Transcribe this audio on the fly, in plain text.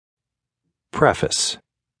Preface.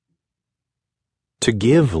 To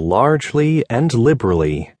give largely and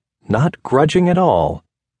liberally, not grudging at all,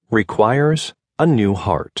 requires a new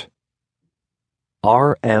heart.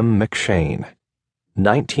 R. M. McShane,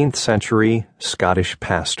 19th century Scottish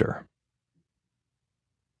pastor.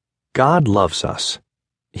 God loves us.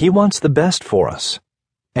 He wants the best for us,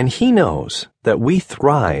 and He knows that we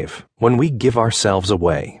thrive when we give ourselves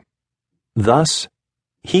away. Thus,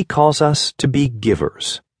 He calls us to be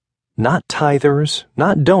givers, not tithers,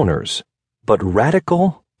 not donors, but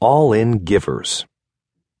radical, all-in givers.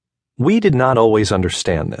 We did not always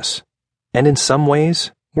understand this, and in some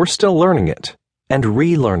ways, we're still learning it and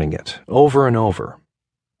relearning it over and over.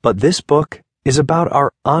 But this book is about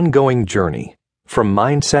our ongoing journey from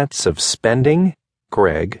mindsets of spending,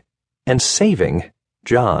 Greg, and saving,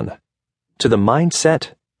 John, to the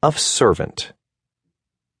mindset of servant.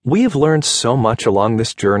 We have learned so much along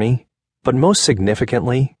this journey, but most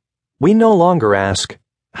significantly, we no longer ask,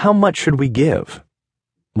 how much should we give?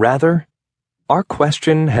 Rather, our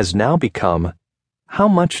question has now become, how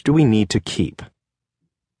much do we need to keep?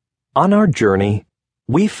 On our journey,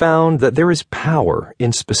 we found that there is power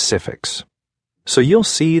in specifics. So you'll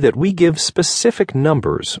see that we give specific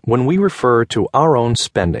numbers when we refer to our own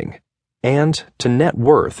spending and to net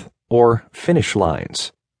worth or finish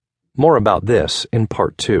lines. More about this in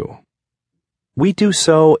Part 2. We do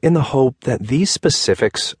so in the hope that these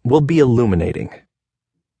specifics will be illuminating.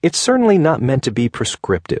 It's certainly not meant to be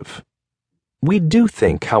prescriptive. We do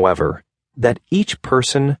think, however, that each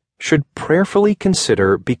person should prayerfully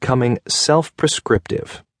consider becoming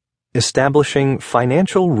self-prescriptive, establishing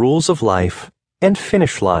financial rules of life and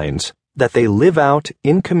finish lines that they live out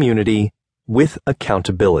in community with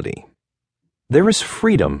accountability. There is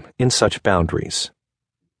freedom in such boundaries.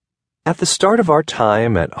 At the start of our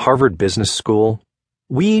time at Harvard Business School,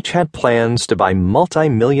 we each had plans to buy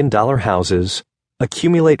multi-million-dollar houses,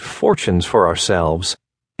 accumulate fortunes for ourselves,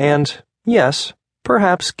 and, yes,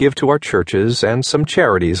 perhaps give to our churches and some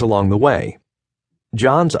charities along the way.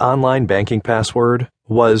 John's online banking password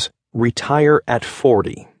was retire at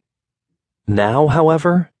 40. Now,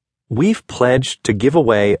 however, we've pledged to give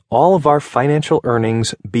away all of our financial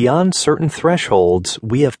earnings beyond certain thresholds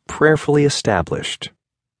we have prayerfully established.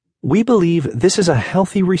 We believe this is a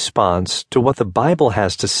healthy response to what the Bible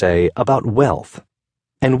has to say about wealth,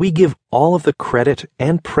 and we give all of the credit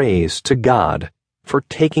and praise to God for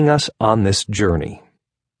taking us on this journey.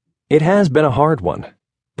 It has been a hard one,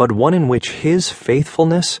 but one in which His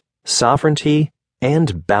faithfulness, sovereignty,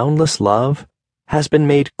 and boundless love has been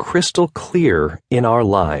made crystal clear in our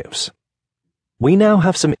lives. We now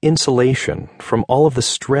have some insulation from all of the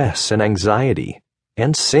stress and anxiety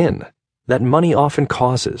and sin that money often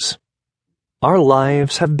causes. Our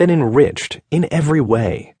lives have been enriched in every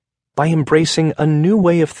way by embracing a new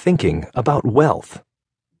way of thinking about wealth,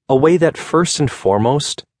 a way that first and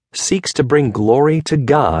foremost seeks to bring glory to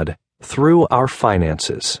God through our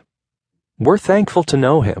finances. We're thankful to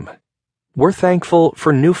know Him. We're thankful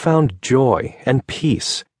for newfound joy and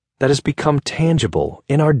peace that has become tangible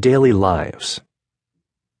in our daily lives.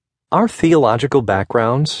 Our theological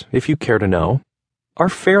backgrounds, if you care to know, are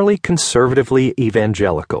fairly conservatively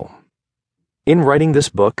evangelical. In writing this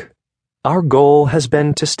book, our goal has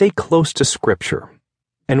been to stay close to Scripture,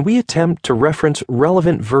 and we attempt to reference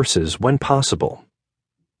relevant verses when possible.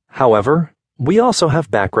 However, we also have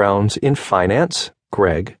backgrounds in finance,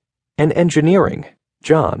 Greg, and engineering,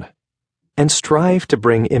 John, and strive to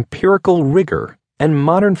bring empirical rigor and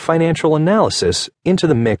modern financial analysis into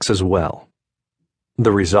the mix as well.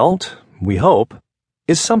 The result, we hope,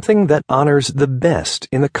 is something that honors the best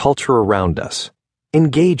in the culture around us,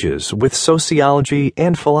 engages with sociology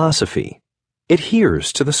and philosophy,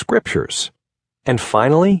 adheres to the Scriptures, and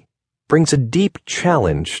finally, brings a deep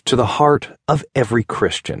challenge to the heart of every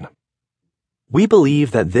Christian. We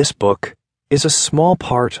believe that this book is a small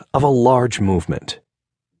part of a large movement.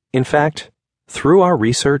 In fact, through our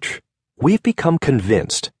research, we've become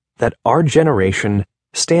convinced that our generation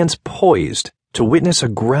stands poised to witness a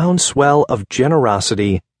groundswell of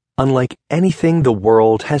generosity unlike anything the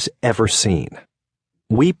world has ever seen.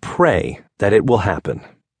 We pray that it will happen.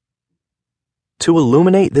 To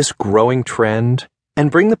illuminate this growing trend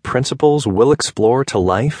and bring the principles we'll explore to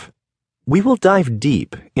life, we will dive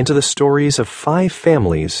deep into the stories of 5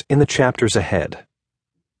 families in the chapters ahead.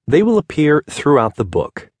 They will appear throughout the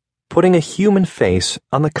book, putting a human face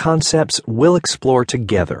on the concepts we'll explore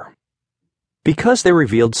together. Because they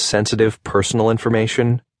revealed sensitive personal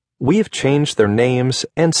information, we have changed their names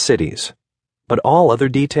and cities, but all other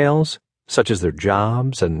details, such as their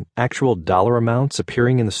jobs and actual dollar amounts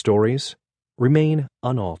appearing in the stories, remain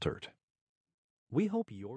unaltered. We hope your